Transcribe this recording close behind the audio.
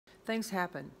things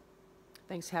happen.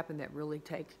 Things happen that really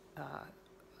take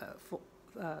full,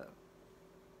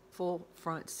 full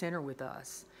front center with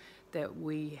us, that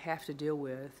we have to deal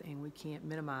with, and we can't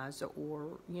minimize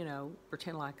or,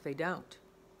 pretend like they don't.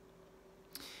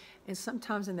 And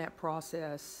sometimes in that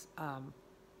process,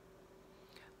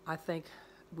 I think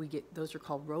those are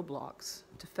called roadblocks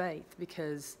to faith,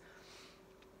 because,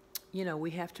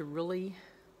 we have to really,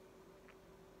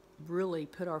 really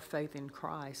put our faith in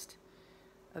Christ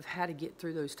of how to get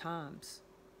through those times.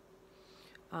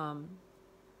 And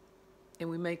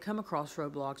we may come across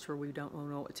roadblocks where we don't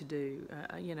know what to do.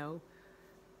 I'm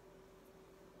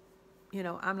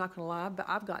not going to lie, but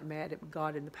I've gotten mad at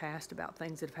God in the past about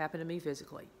things that have happened to me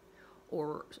physically,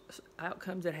 or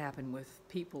outcomes that happen with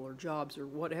people or jobs or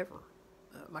whatever,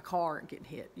 my car getting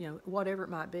hit, whatever it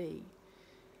might be.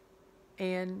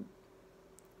 And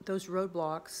those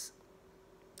roadblocks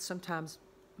sometimes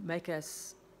make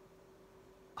us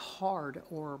hard,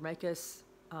 or make us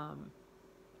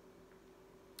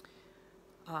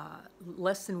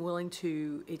less than willing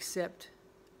to accept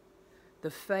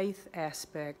the faith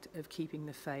aspect of keeping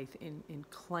the faith, in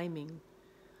claiming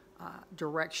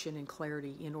direction and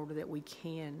clarity, in order that we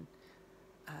can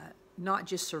not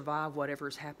just survive whatever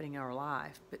is happening in our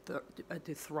life, but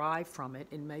to thrive from it,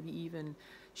 and maybe even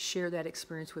share that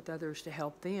experience with others to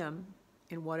help them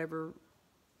in whatever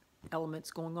elements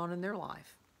going on in their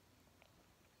life.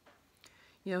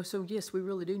 So yes, we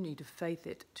really do need to faith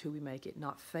it till we make it,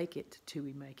 not fake it till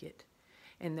we make it.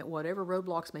 And that whatever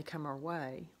roadblocks may come our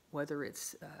way, whether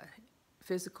it's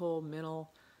physical,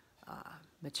 mental,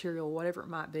 material, whatever it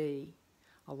might be,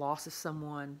 a loss of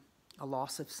someone, a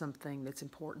loss of something that's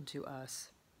important to us,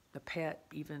 a pet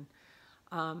even,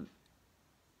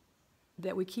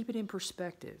 that we keep it in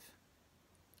perspective.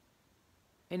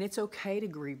 And it's okay to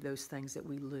grieve those things that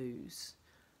we lose,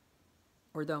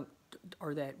 or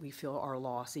that we feel are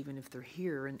lost, even if they're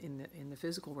here in the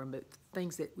physical realm, but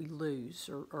things that we lose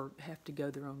or have to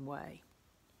go their own way.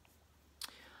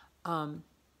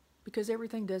 Because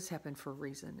everything does happen for a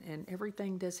reason, and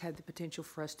everything does have the potential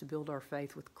for us to build our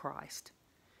faith with Christ,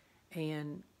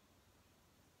 and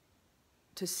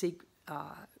to seek,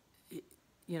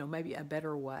 maybe a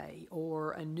better way,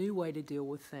 or a new way to deal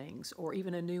with things, or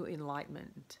even a new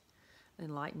enlightenment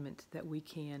that we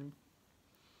can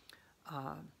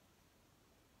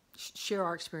share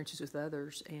our experiences with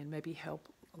others and maybe help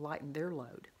lighten their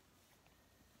load.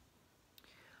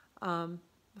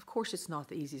 Of course, it's not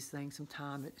the easiest thing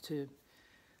sometimes to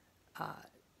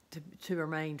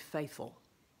remain faithful.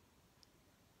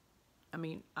 I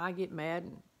mean, I get mad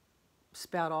and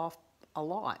spout off a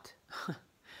lot.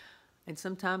 And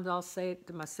sometimes I'll say it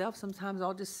to myself. Sometimes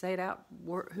I'll just say it out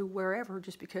wherever,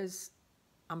 just because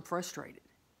I'm frustrated.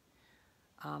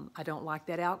 I don't like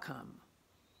that outcome,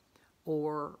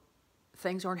 or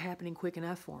things aren't happening quick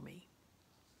enough for me.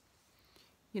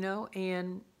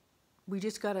 And we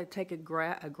just got to take a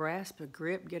grasp, a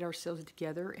grip, get ourselves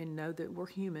together, and know that we're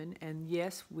human. And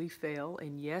yes, we fail.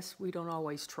 And yes, we don't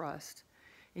always trust.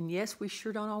 And yes, we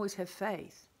sure don't always have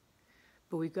faith.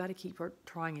 But we've got to keep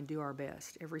trying and do our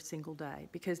best every single day,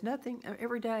 because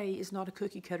every day is not a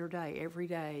cookie cutter day. Every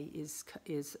day is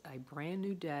a brand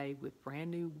new day with brand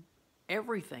new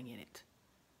everything in it.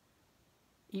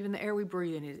 Even the air we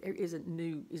breathe in is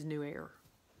new air.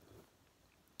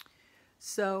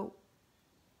 So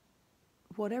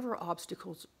whatever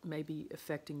obstacles may be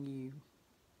affecting you,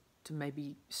 to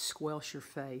maybe squelch your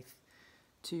faith,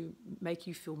 to make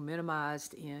you feel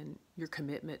minimized in your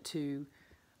commitment to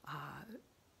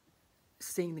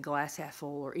seeing the glass half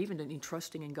full, or even in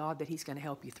trusting in God that He's going to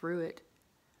help you through it,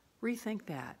 rethink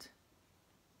that.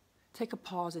 Take a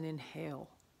pause and inhale,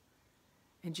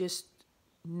 and just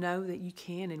know that you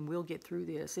can and will get through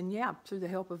this. And yeah, through the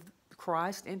help of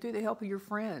Christ, and through the help of your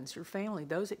friends, your family,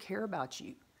 those that care about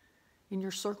you, in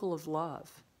your circle of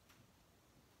love.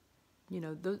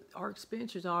 Our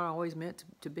experiences aren't always meant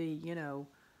to be,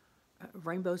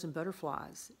 rainbows and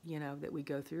butterflies, that we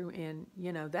go through. And,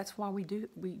 that's why we do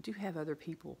have other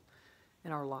people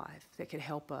in our life that can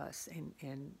help us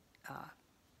and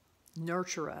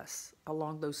nurture us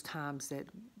along those times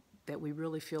that we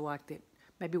really feel like that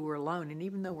maybe we're alone. And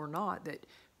even though we're not, that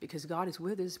because God is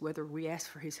with us, whether we ask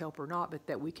for His help or not, but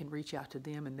that we can reach out to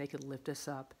them and they can lift us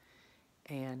up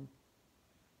and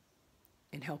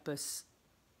help us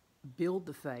build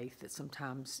the faith that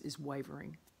sometimes is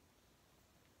wavering.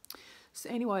 So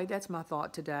anyway, that's my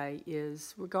thought today,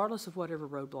 is regardless of whatever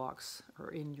roadblocks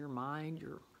are in your mind,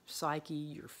 your psyche,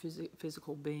 your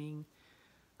physical being,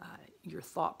 your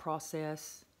thought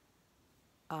process,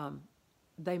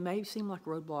 they may seem like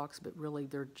roadblocks, but really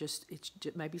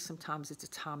maybe sometimes it's a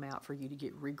timeout for you to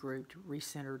get regrouped,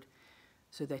 recentered,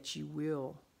 so that you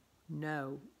will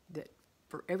know that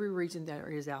for every reason that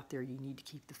is out there, you need to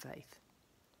keep the faith.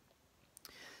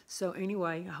 So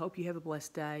anyway, I hope you have a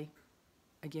blessed day.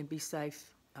 Again, be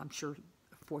safe. I'm sure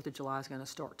 4th of July is going to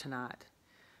start tonight.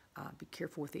 Be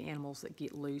careful with the animals that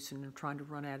get loose and are trying to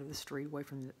run out of the street away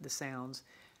from the sounds.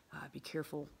 Be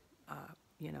careful,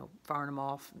 firing them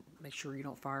off. Make sure you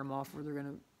don't fire them off where they're going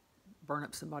to burn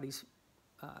up somebody's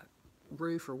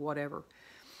roof or whatever.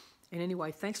 And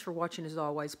anyway, thanks for watching as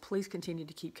always. Please continue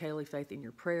to keep Kaylee Faith in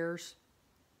your prayers.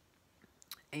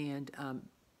 And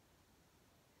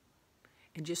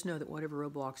just know that whatever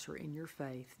roadblocks are in your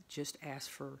faith, just ask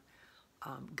for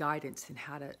guidance in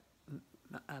how to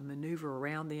maneuver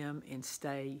around them and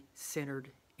stay centered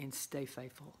and stay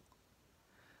faithful.